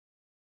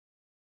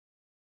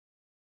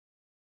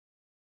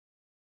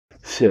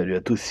Salut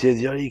à tous, c'est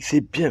Azirix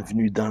et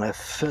bienvenue dans la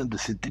fin de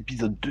cet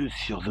épisode 2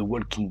 sur The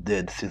Walking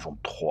Dead saison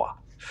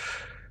 3.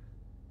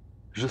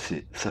 Je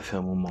sais, ça fait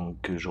un moment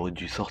que j'aurais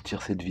dû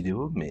sortir cette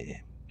vidéo,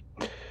 mais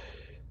en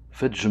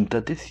fait je me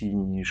tâtais si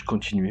je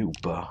continuais ou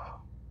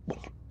pas. Bon,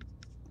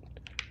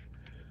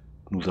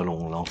 nous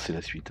allons lancer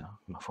la suite, hein,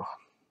 ma foi.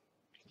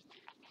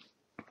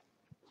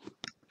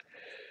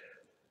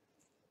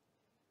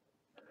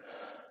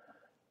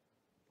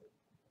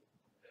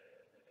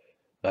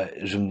 Ouais,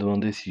 je me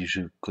demandais si je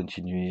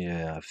continuais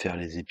à faire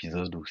les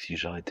épisodes ou si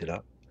j'arrêtais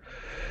là.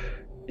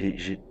 Et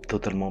j'ai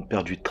totalement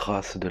perdu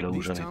trace de là où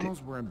These j'en étais.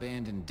 tunnels were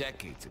abandoned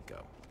decades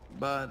ago,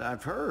 but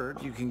I've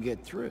heard you can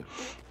get through.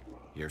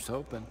 Here's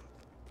hoping.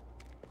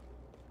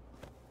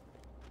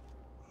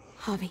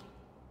 Javi,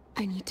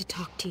 I need to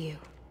talk to you.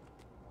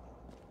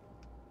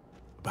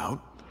 About?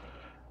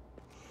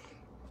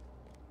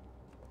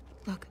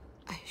 Look,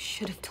 I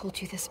should have told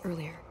you this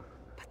earlier,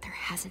 but there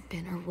hasn't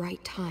been a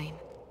right time.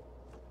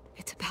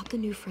 It's about the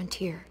new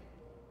frontier.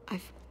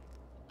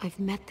 I've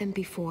met them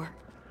before.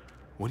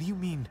 What do you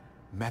mean,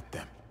 met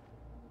them?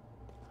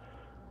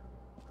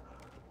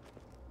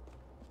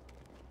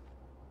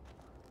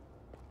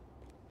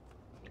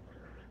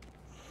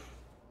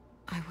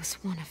 I was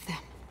one of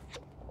them.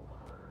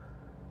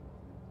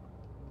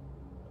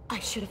 I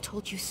should have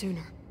told you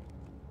sooner.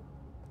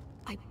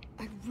 I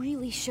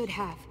really should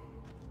have.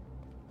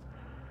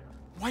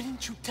 Why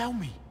didn't you tell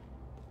me?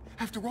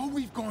 After all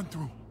we've gone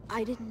through.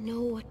 I didn't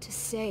know what to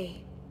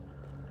say.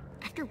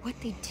 After what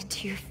they did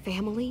to your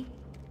family,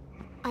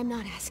 I'm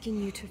not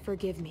asking you to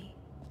forgive me.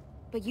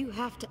 But you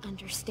have to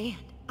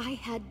understand, I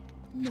had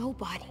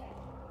nobody.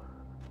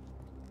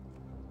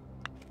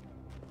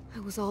 I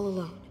was all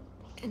alone,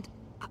 and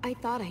I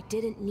thought I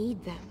didn't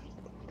need them.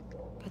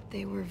 But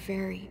they were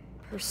very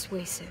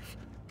persuasive.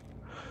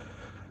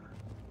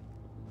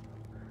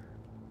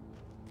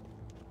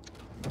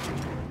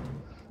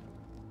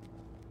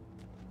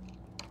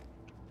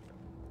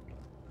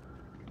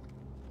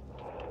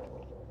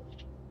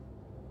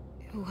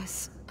 It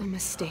was a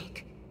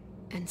mistake,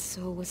 and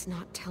so was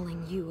not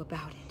telling you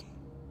about it.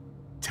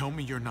 Tell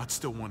me you're not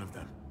still one of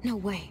them. No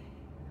way.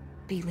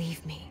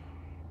 Believe me.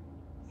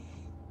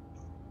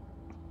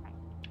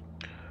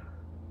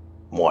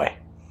 Ouais.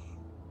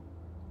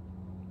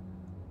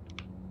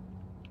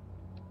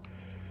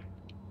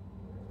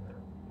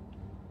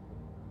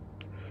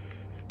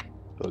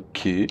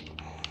 Ok.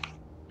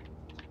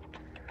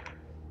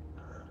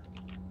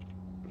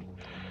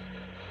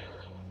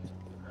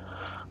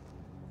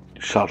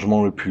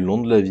 Chargement le plus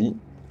long de la vie.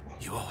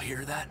 You all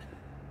hear that?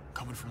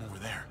 Coming from over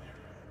there.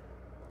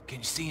 Can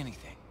you see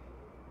anything?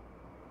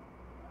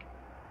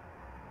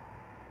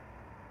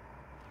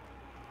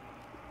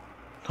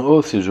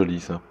 Oh, c'est joli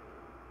ça.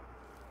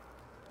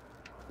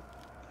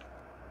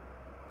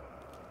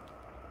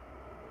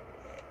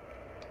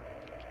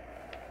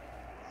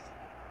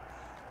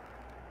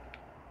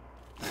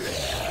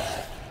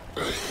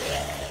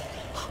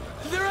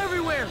 They're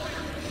everywhere!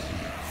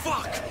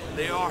 Fuck!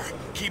 They are.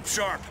 Keep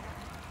sharp.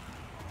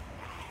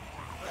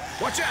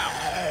 Watch out!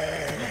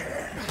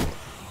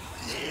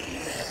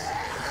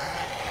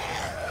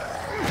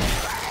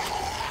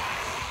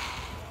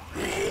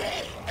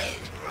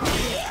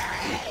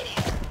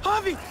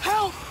 Javi,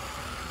 help!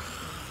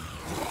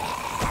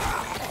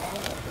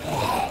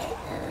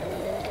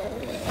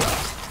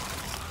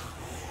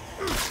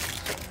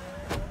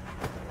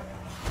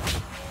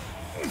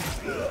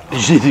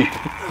 Jésus.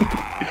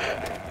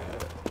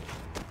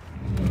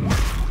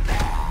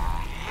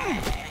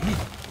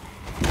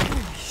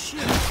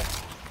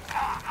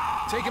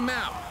 Take him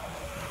out.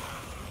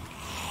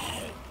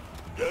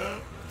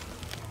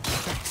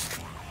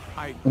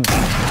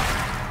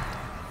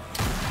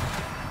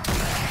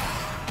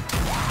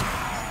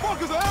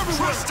 Fuckers are everywhere!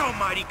 Trust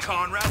almighty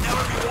Conrad, now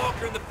every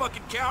walker in the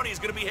fucking county is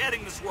gonna be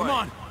heading this way. Come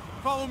on,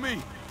 follow me.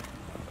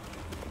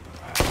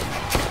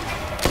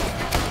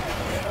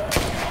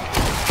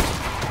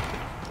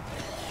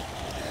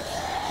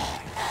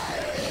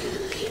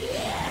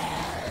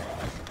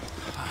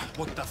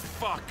 What the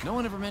fuck? No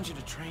one ever mentioned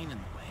a train in the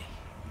way.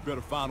 You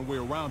better find a way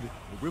around it,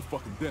 or we're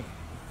fucking dead.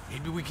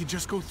 Maybe we can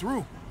just go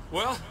through.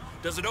 Well,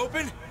 does it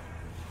open?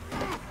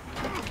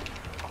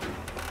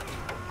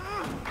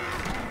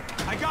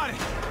 I got it!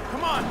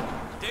 Come on!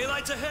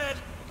 Daylight's ahead.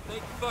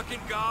 Thank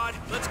fucking God.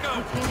 Let's go.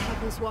 We can't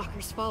have those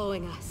walkers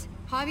following us.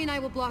 Javi and I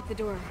will block the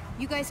door.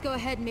 You guys go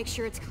ahead and make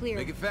sure it's clear.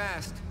 Make it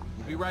fast.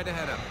 We'll be right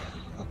ahead of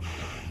him.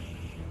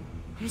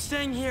 I'm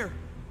staying here.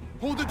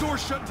 Hold the door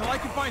shut until I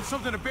can find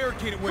something to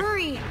barricade it with.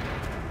 Hurry!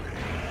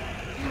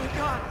 Oh my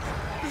God!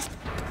 This...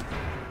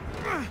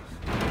 Ah,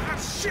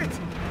 shit!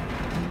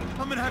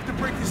 I'm gonna have to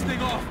break this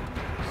thing off.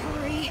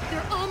 Hurry!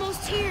 They're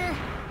almost here!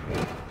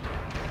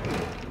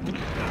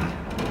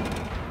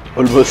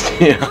 Almost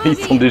here, ils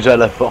sont déjà à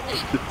la porte.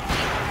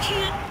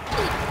 Can't...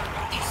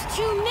 There's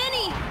too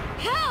many!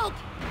 Help!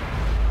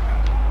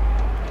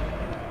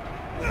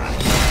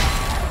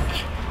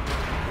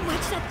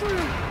 Watch that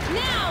through!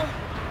 Now!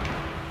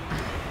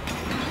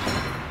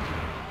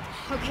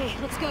 Okay,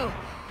 let's go.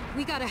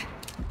 We gotta...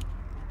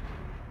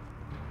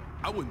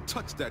 I wouldn't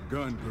touch that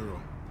gun, girl.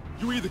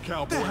 You either,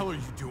 cowboy. What the hell are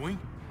you doing?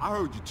 I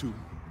heard you too.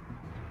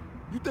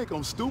 You think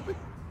I'm stupid?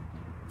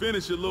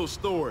 Finish your little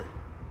story.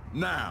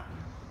 Now.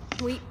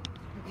 We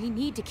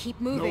need to keep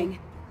moving. No,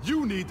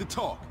 you need to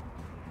talk.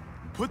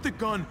 Put the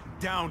gun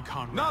down,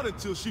 Conrad. Not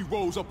until she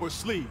rolls up her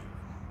sleeve.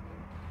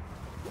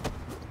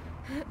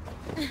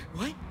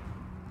 What?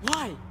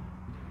 Why?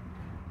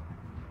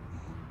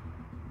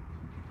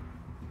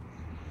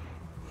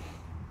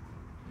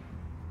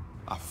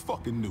 I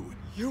fucking knew it.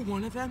 You're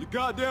one of them? You're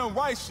goddamn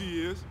right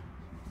she is.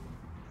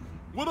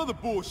 What other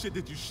bullshit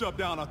did you shove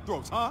down our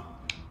throats, huh?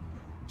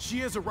 She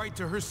has a right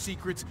to her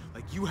secrets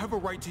like you have a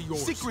right to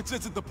yours. Secrets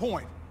isn't the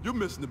point. You're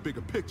missing the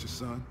bigger picture,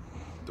 son.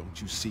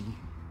 Don't you see?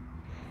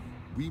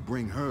 We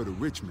bring her to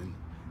Richmond,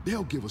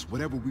 they'll give us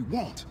whatever we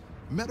want.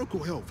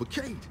 Medical help for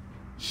Kate.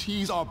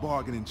 She's our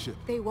bargaining chip.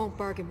 They won't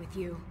bargain with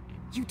you.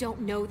 You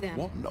don't know them.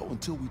 Won't know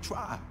until we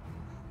try.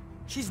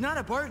 She's not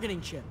a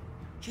bargaining chip.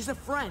 She's a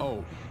friend.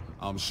 Oh,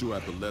 I'm sure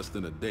after less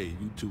than a day,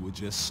 you two are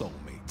just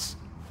soulmates.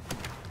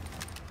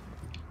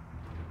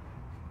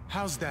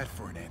 How's that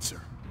for an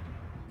answer?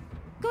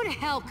 Go to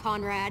hell,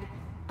 Conrad.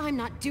 I'm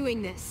not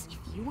doing this.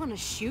 If you want to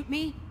shoot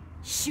me,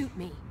 shoot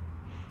me.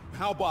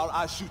 How about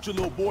I shoot your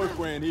little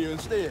boyfriend here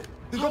instead?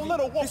 Then don't let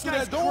her walk this through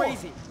guy's that door.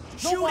 crazy.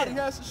 Shoot Nobody him.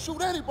 has to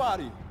shoot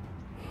anybody.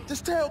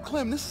 Just tell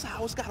Clem this is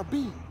how it's gotta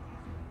be.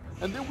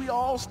 And then we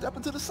all step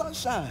into the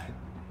sunshine.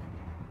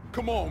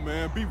 Come on,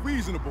 man, be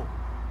reasonable.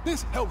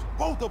 This helps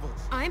both of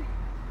us. I'm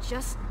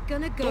just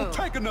gonna go. Don't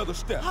take another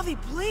step. Javi,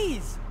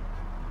 please.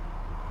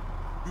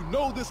 You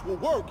know this will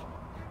work.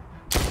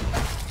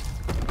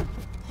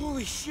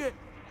 Holy shit.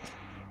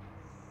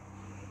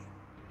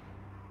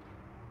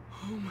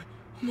 Oh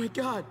my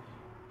god.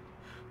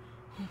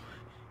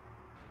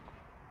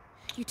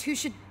 You two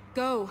should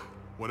go.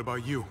 What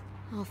about you?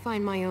 I'll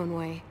find my own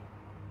way.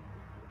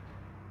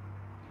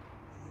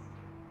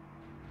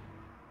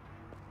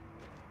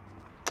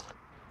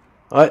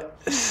 Ouais,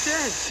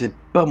 c'est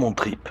pas mon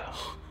trip.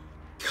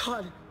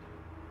 God.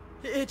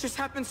 It just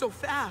happened so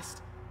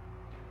fast.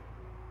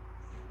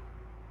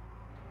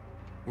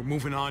 We're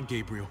moving on,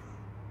 Gabriel.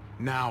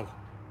 Now,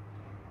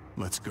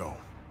 let's go.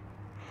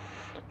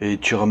 Et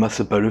tu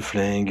ramasses pas le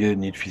flingue,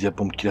 ni le fusil à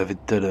pompe qu'il avait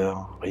tout à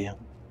l'heure, rien.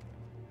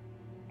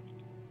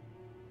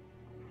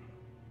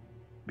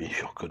 Bien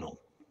sûr que non.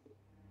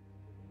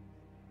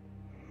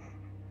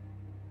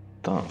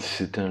 Putain,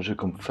 si c'était un jeu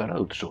comme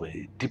Fallout,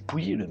 j'aurais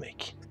dépouillé le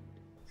mec.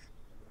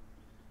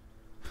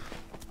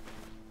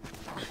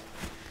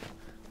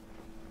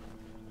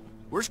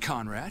 Where's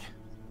Conrad?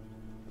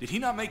 Did he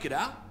not make it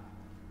out?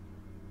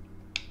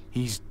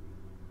 He's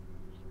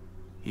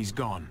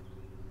gone.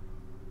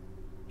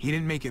 He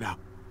didn't make it out.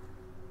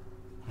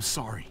 I'm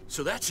sorry.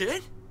 So that's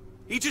it?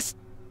 He just...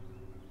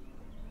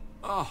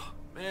 Oh,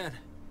 man.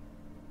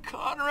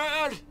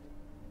 Conrad!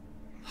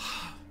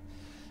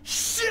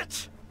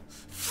 Shit!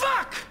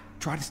 Fuck!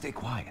 Try to stay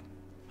quiet.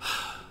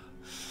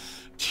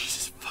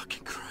 Jesus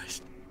fucking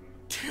Christ.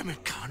 Damn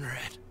it,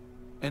 Conrad.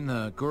 And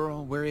the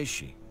girl, where is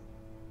she?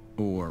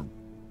 Or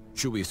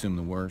should we assume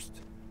the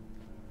worst?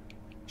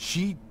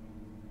 She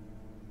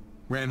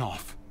ran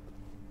off.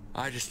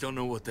 I just don't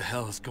know what the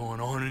hell is going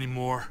on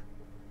anymore.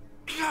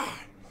 God,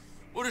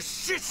 what a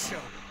shit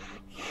show!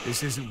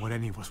 This isn't what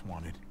any of us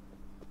wanted.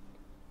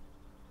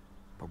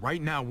 But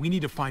right now, we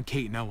need to find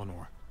Kate and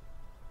Eleanor.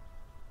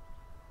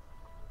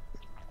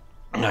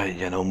 Ah, il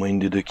y en a au moins une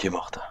des deux qui est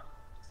morte.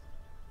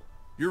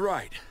 You're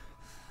right.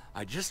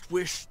 I just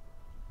wish...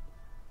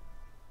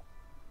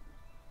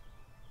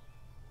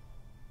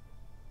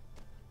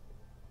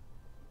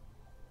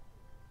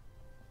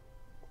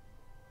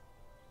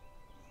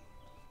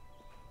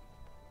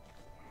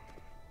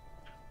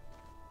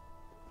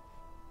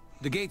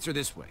 The gates are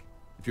this way.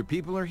 If your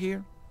people are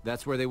here,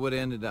 that's where they would have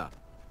ended up.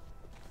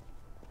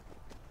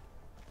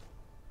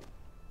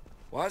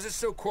 Why is it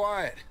so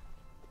quiet?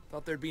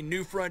 Thought there'd be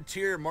New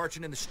Frontier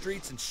marching in the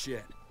streets and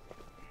shit.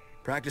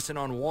 Practicing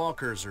on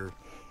walkers or...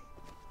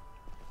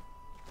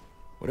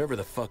 whatever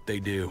the fuck they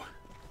do.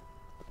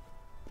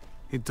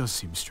 It does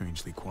seem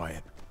strangely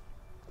quiet.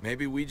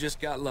 Maybe we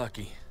just got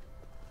lucky.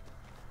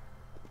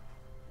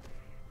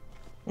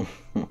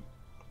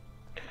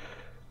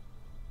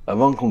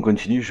 Avant qu'on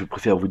continue, je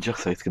préfère vous dire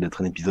que ça risque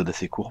d'être un épisode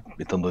assez court,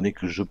 étant donné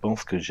que je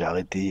pense que j'ai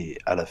arrêté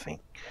à la fin.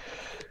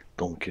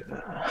 Donc,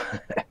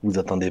 vous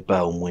attendez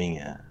pas au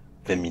moins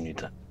 20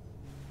 minutes.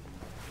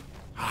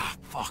 Ah,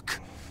 fuck.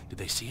 Did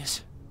they see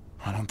us?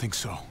 I don't think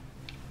so.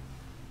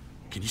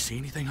 Can you see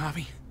anything,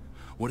 Javi?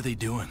 What are they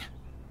doing?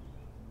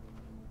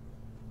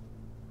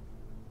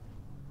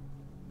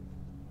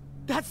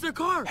 That's their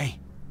car. Hey,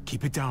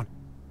 keep it down.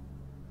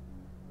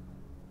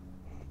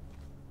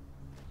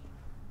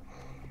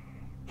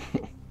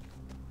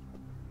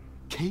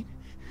 Kate?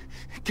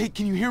 Kate,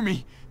 can you hear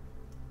me?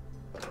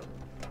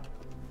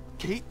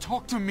 Kate,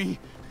 talk to me.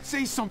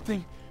 Say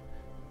something.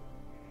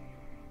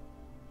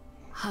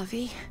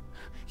 Javi,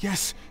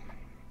 Yes.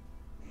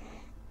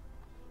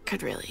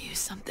 could really use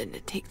something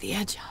to take the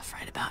edge off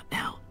right about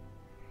now.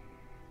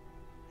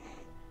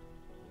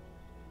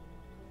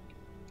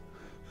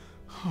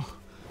 Oh.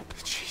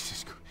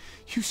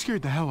 You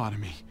scared the hell out of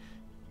me.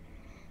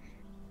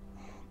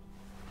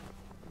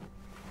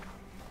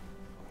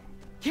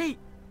 Kate!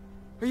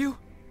 Are you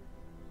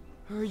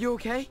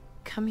okay?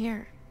 Come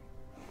here.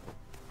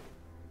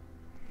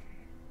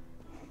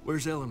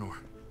 Where's Eleanor?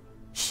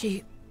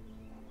 She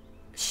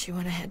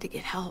went ahead to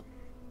get help.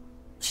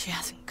 She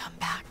hasn't come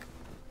back.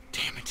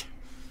 Damn it.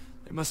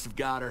 They must have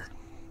got her.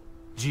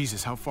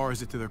 Jesus, how far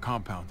is it to their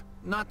compound?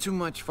 Not too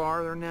much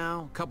farther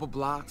now. A couple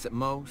blocks at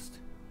most.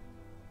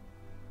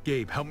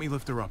 Gabe, help me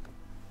lift her up.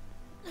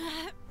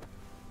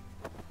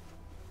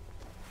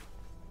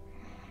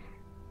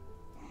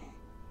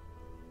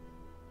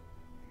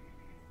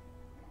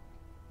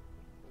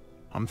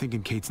 I'm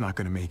thinking Kate's not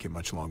gonna make it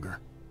much longer.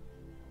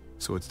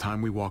 So it's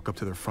time we walk up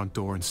to their front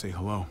door and say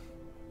hello.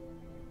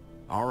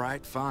 All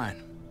right,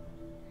 fine.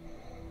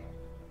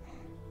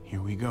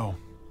 Here we go.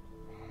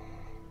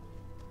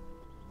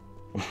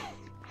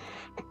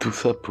 Tout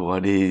ça pour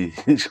aller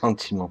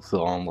gentiment se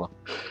rendre.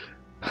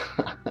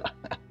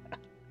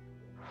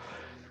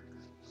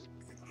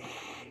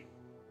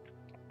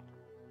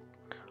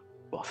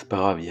 Bon, c'est pas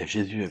grave, il y a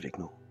Jésus avec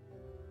nous.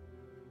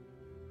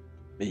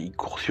 Mais il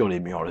court sur les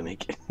murs, le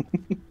mec.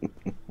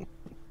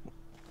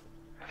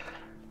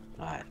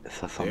 Ouais,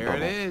 ça sent There pas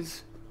it bon.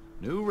 is.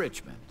 New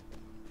Richmond.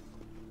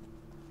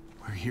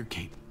 We're here,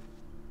 Kate.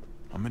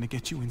 I'm gonna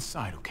get you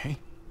inside, okay?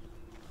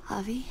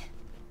 Avi,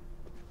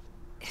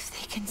 if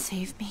they can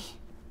save me,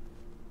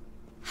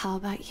 how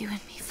about you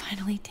and me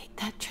finally take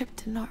that trip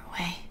to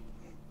Norway?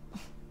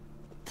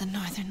 The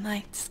Northern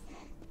Lights.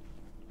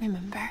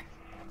 Remember?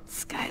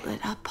 Sky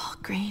lit up all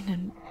green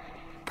and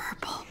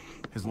purple.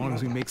 As long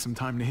as we make some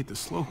time to hit the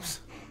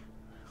slopes,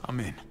 I'm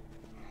in.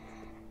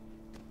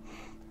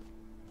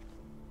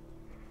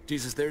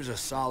 Jesus, there's a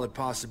solid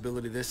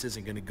possibility this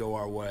isn't gonna go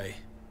our way.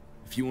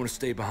 If you want to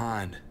stay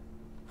behind,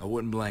 I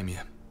wouldn't blame you.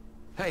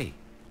 Hey,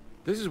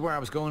 this is where I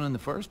was going in the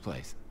first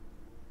place.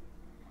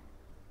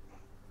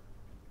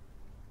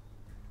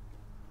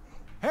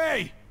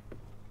 Hey!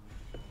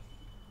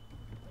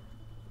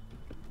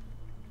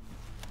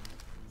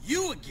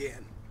 You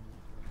again?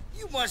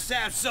 You must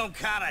have some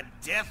kind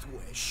of death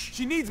wish.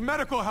 She needs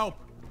medical help!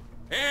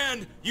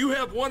 And you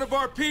have one of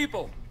our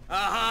people.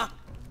 Uh-huh.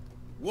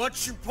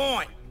 What's your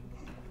point?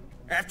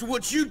 After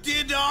what you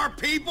did to our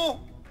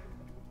people?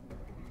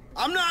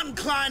 I'm not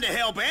inclined to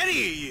help any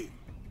of you.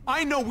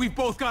 I know we've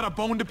both got a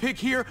bone to pick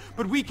here,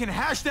 but we can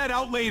hash that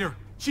out later.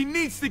 She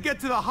needs to get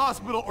to the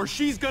hospital or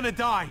she's gonna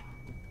die.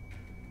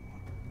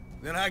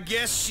 Then I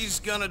guess she's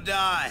gonna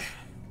die.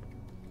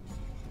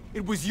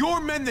 It was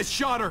your men that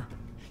shot her.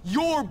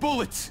 Your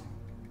bullets.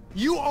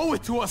 You owe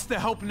it to us to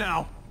help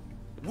now.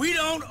 We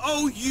don't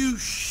owe you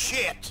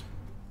shit.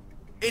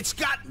 It's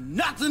got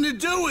nothing to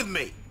do with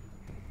me.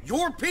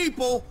 Your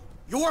people,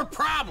 your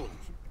problems.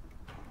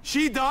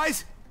 She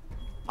dies,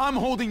 I'm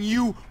holding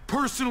you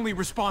personally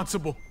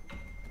responsible.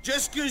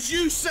 Just 'cause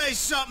you say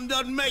something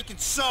doesn't make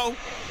it so.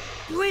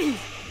 Please!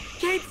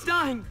 Kate's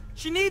dying!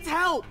 She needs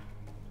help!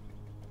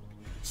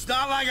 It's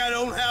not like I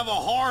don't have a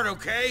heart,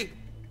 okay?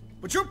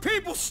 But your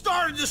people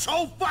started this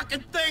whole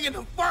fucking thing in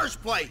the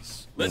first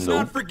place. Let's No.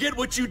 not forget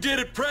what you did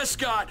at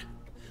Prescott.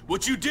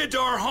 What you did to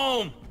our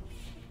home.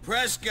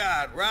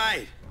 Prescott,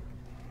 right.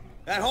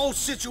 That whole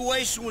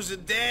situation was a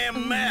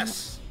damn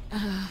mess.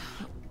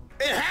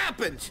 It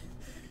happened.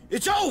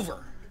 It's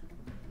over.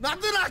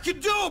 Nothing I can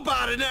do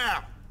about it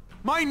now.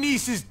 My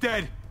niece is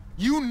dead.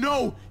 You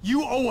know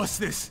you owe us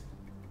this.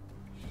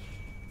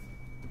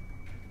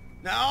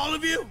 Now all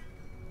of you,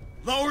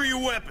 lower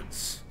your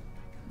weapons.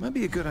 Might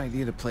be a good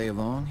idea to play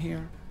along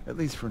here, at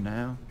least for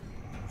now.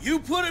 You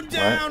put him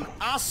down,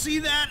 I'll see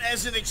that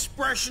as an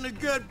expression of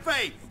good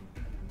faith.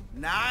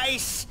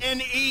 Nice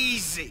and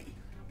easy.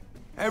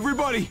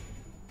 Everybody,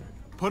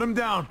 put him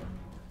down.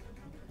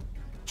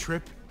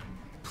 Trip,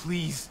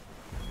 please.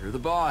 You're the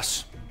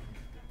boss.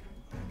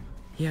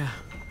 Yeah,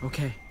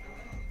 okay.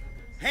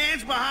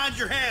 Hands behind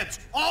your heads,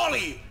 all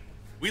of you.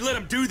 We let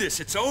him do this,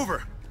 it's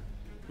over.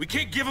 We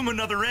can't give him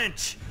another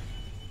inch.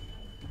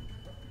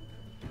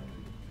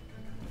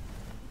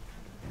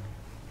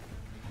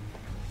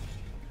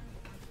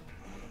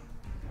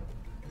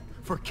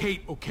 For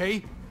Kate,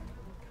 okay?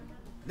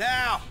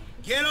 Now,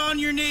 get on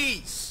your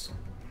knees.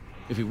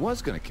 If he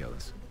was gonna kill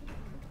us,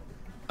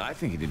 I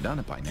think he'd have done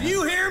it by now. Do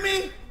you hear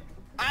me?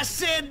 I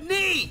said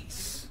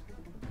knees.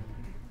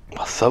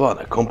 Ah, ça va, on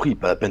a compris,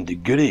 pas la peine de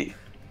gueuler.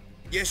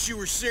 Guess you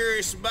were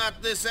serious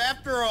about this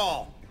after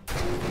all.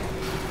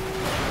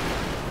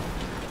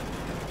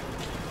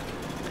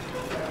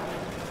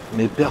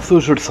 Mais perso,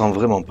 je le sens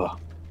vraiment pas.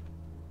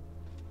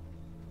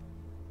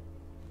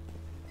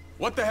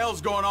 What the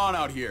hell's going on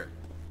out here?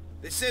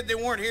 They said they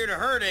weren't here to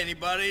hurt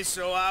anybody,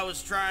 so I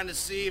was trying to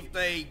see if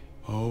they...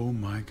 Oh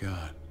my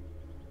god.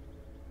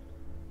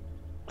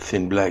 C'est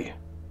une blague.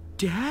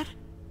 Dad?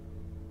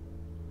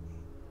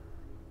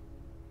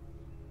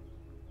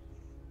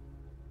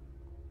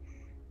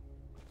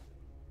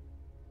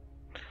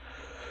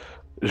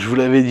 Je vous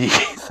l'avais dit,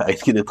 ça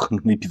risquait d'être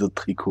un épisode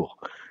très court.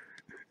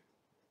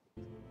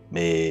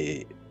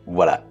 Mais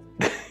voilà.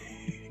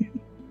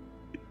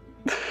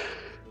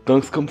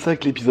 Donc c'est comme ça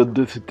que l'épisode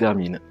 2 se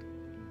termine.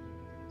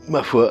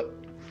 Ma foi.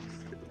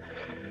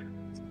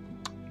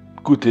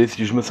 Écoutez,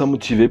 si je me sens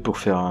motivé pour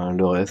faire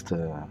le reste,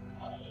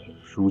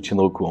 je vous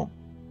tiendrai au courant.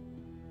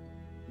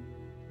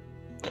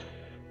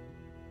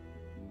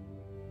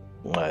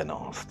 Ouais,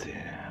 non, c'était...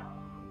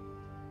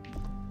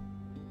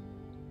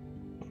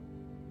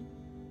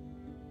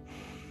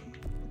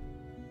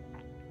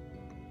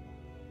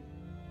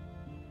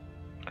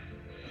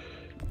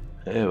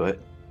 Eh ouais.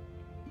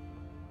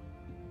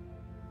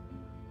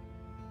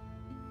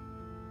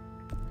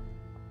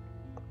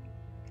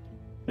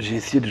 J'ai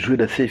essayé de jouer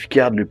la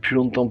safeguard le plus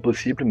longtemps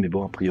possible, mais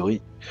bon, a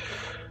priori,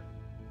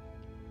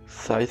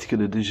 ça risque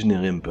de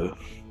dégénérer un peu.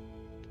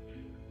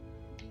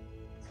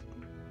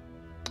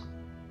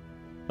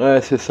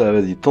 Ouais, c'est ça,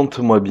 vas-y,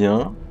 tente-moi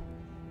bien.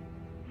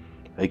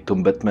 Avec ton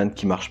Batman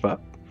qui marche pas.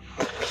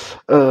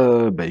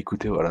 Bah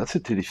écoutez, voilà,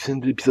 c'était les fins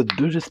de l'épisode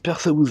 2, j'espère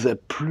que ça vous a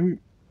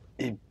plu.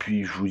 Et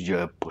puis je vous dis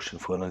à la prochaine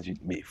fois dans une...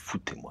 Mais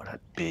foutez-moi la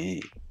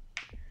paix.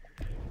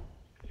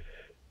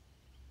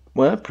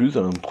 Ouais, à plus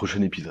dans un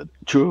prochain épisode.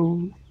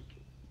 Ciao.